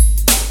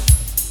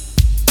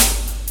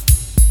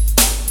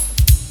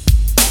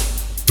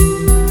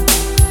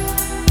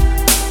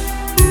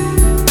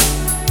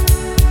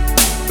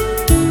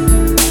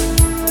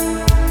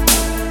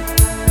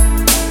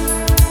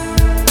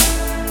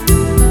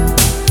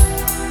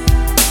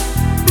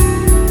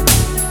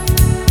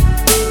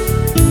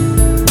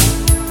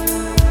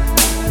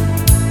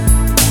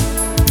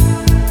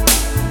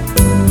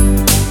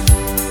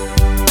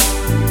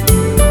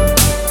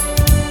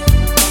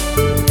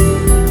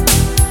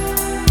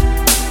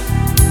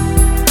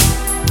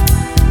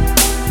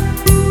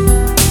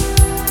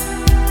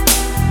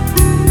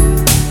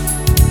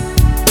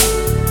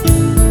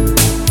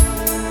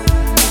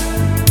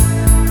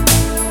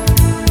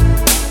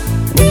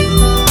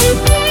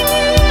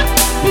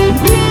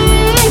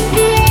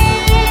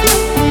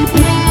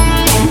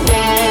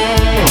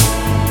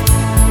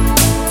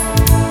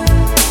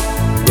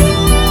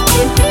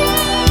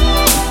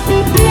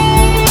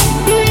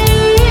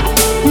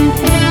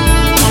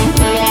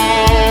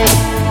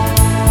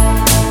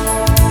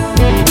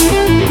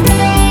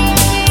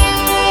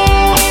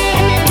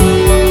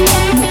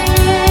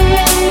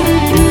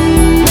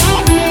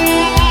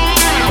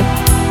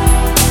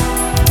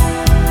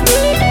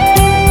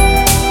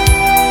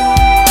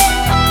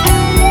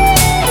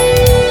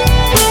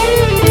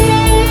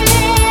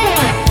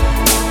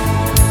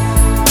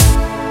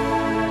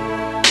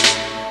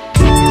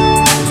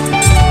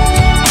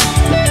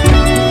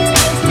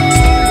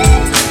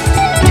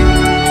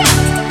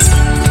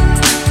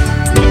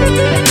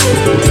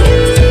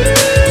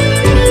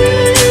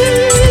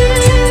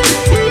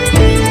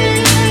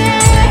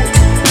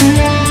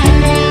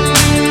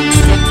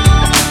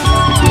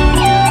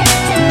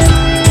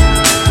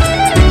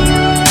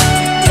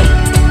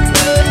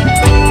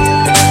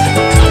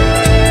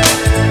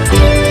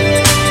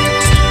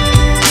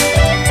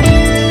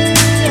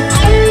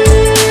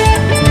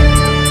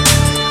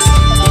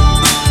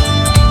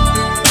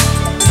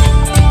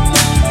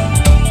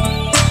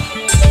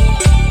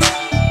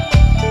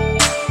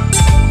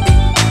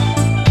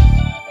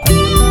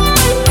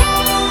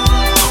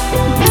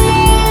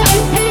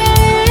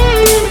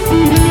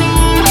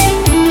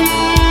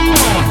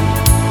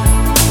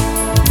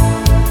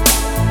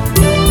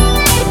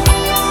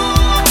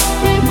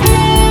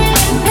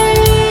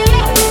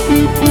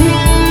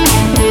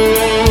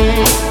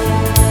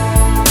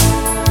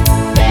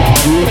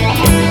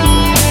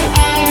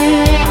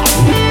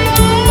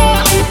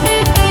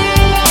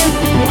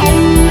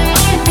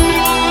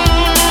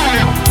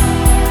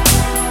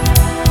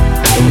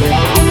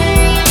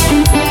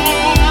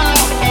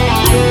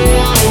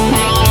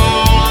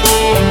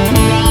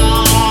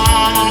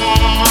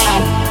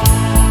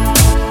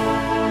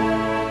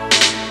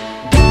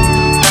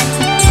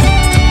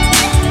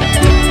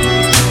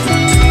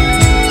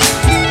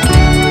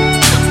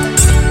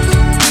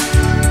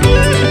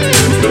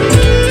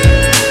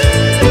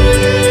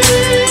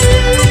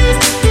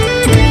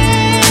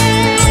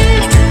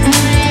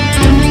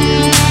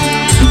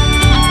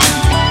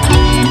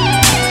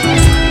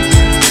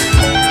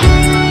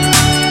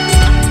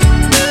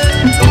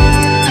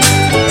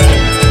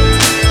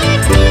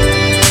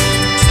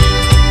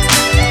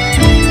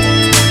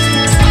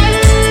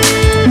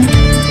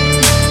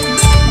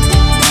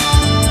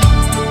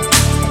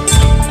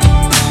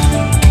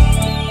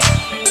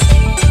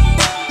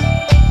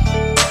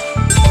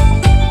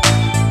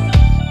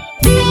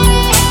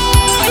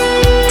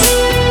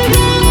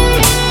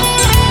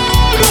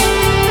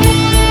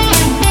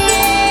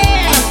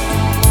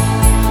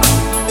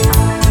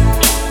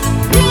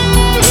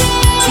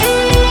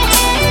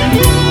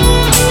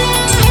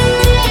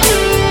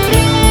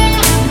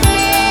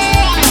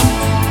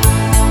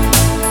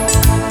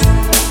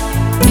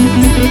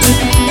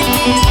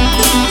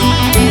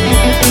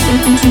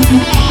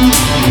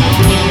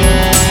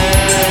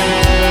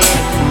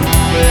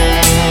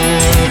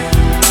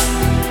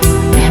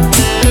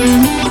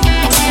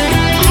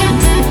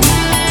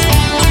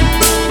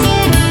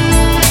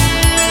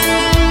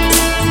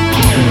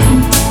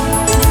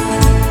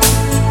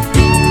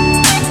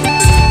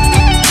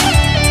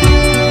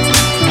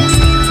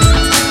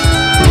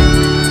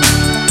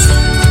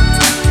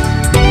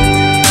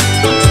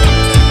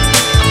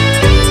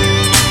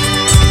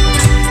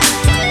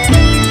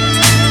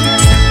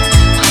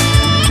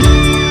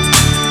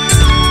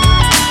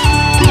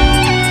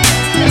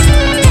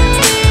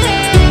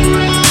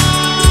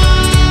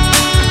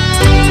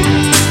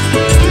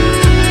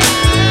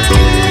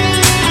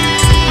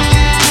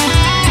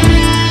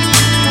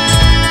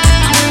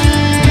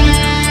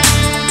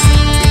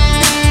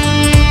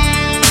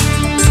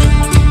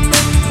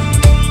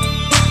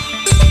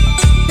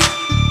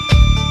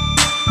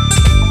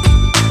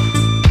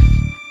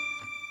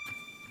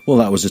 Well,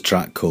 that was a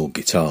track called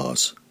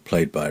Guitars,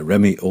 played by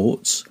Remy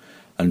Orts,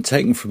 and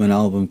taken from an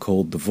album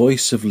called The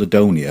Voice of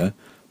Ladonia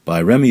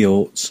by Remy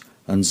Orts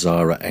and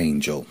Zara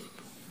Angel.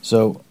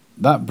 So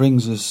that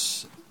brings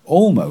us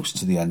almost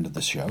to the end of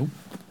the show.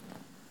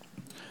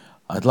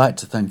 I'd like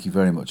to thank you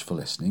very much for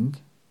listening,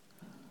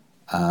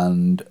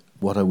 and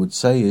what I would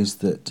say is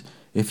that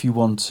if you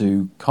want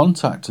to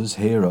contact us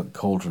here at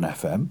Cauldron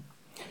FM,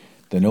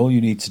 then all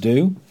you need to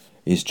do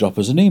is drop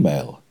us an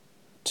email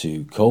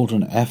to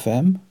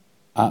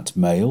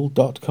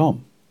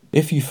cauldronfm@mail.com.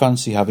 If you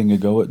fancy having a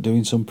go at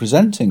doing some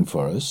presenting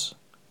for us,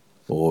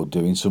 or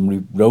doing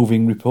some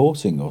roving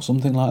reporting or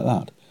something like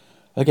that,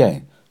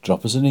 again,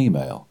 drop us an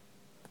email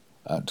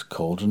at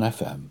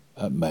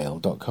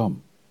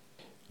cauldronfm@mail.com.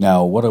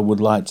 Now, what I would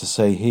like to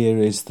say here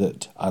is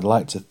that I'd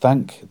like to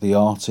thank the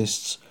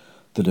artists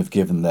that have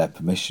given their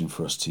permission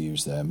for us to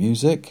use their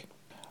music.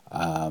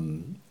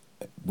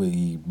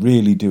 We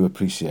really do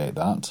appreciate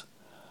that.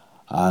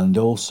 And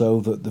also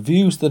that the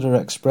views that are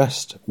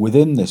expressed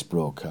within this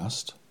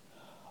broadcast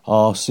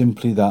are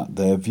simply that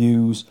they're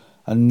views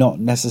and not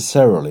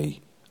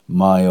necessarily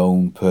my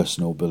own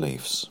personal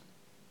beliefs.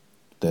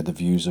 They're the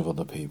views of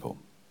other people.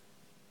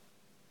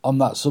 On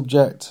that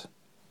subject,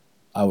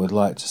 I would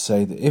like to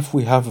say that if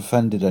we have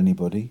offended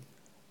anybody,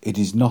 it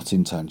is not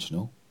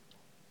intentional.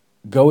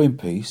 Go in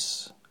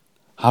peace,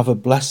 have a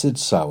blessed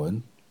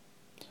Samhain,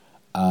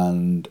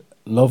 and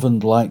love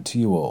and light to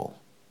you all.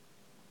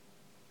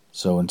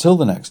 So until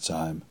the next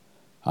time,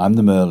 I'm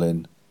the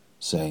Merlin,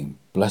 saying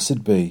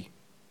blessed be,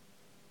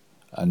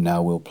 and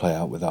now we'll play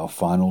out with our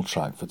final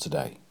track for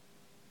today.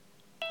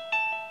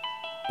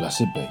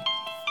 Blessed be.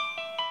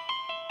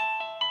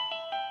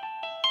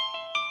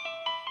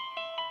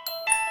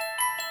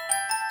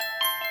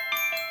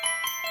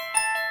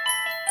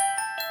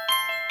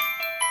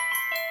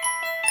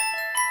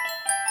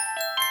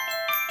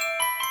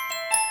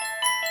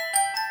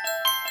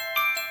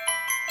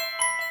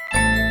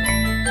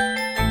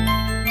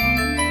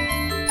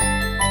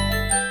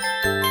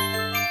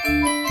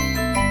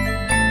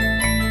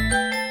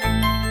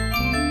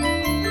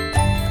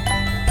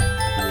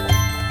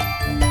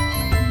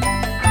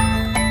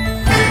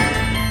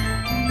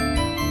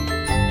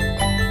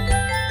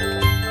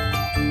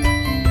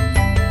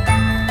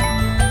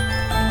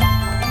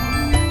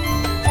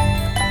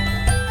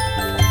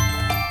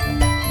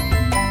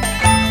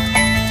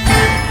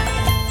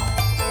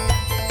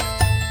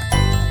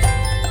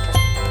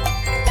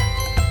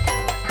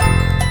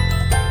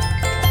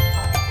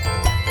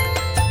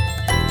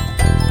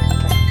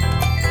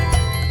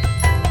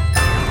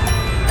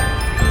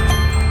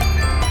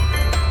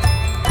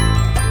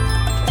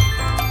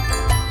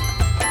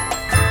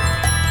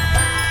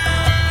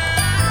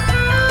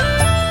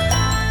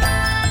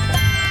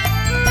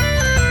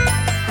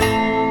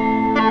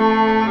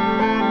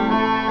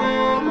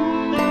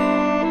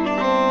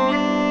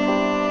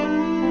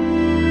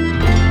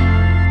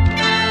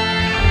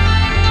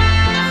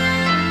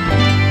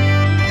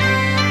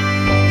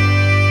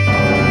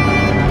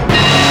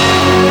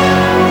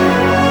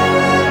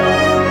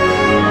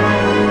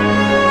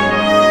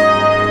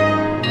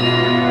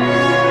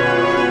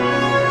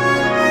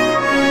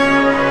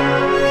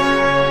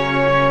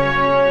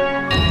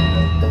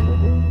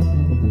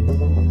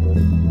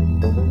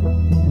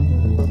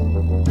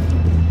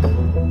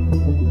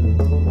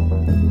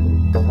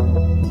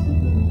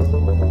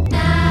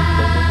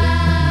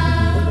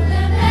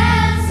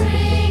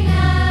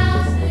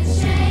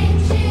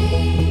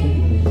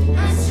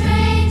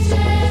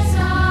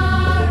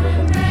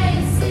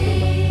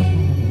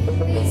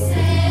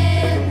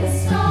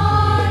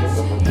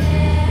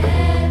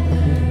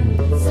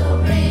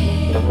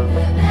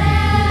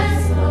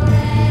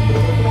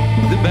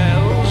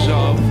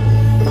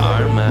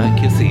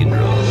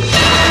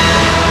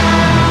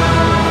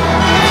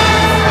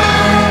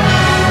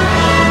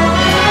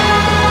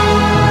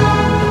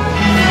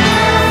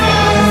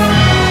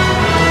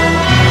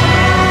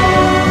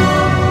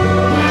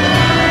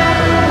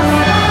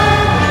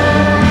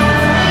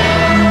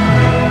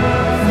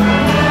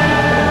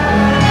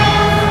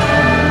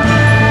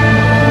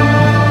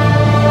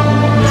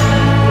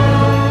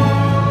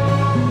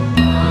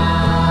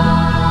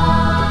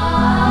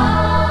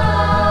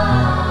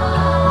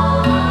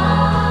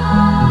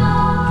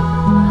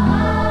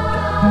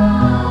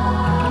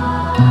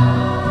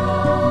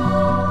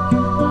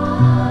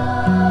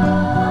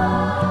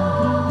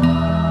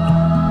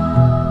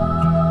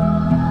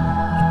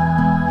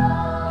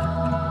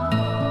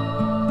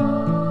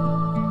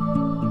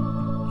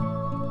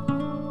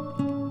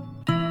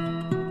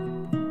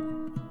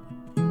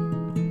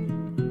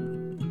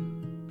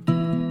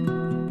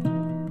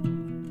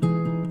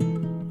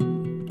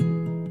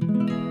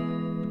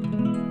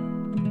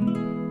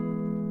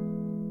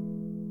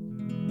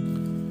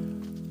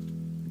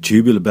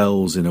 Tubular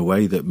Bells in a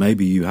way that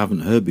maybe you haven't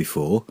heard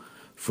before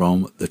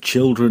from The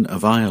Children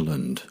of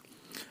Ireland,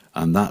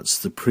 and that's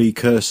the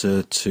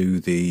precursor to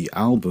the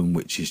album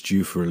which is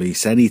due for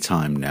release any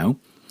time now,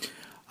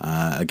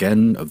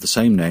 again of the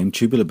same name,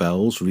 Tubular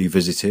Bells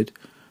Revisited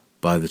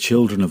by The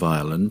Children of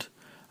Ireland,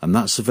 and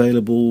that's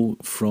available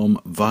from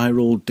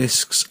Viral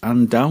Discs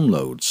and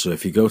Downloads. So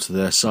if you go to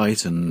their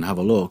site and have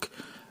a look,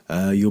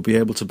 you'll be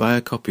able to buy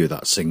a copy of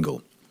that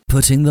single.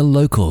 Putting the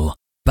local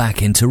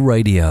back into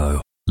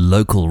radio.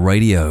 Local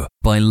radio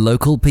by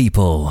local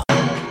people.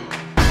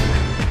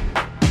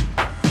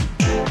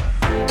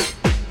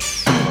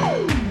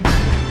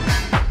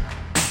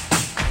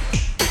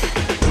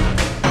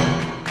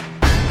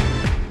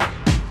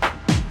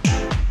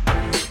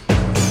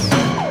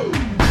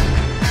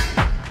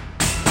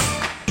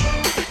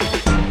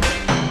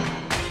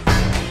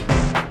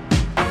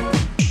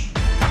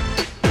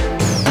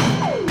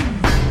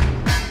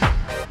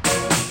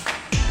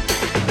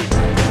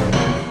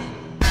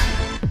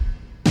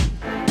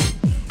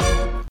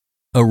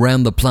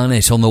 Around the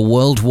planet on the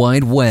World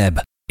Wide Web.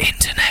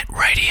 Internet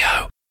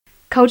radio.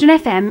 Cauldron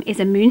FM is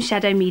a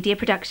Moonshadow Media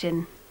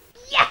production.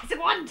 Yes,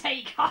 one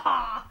take! Ha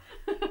ha!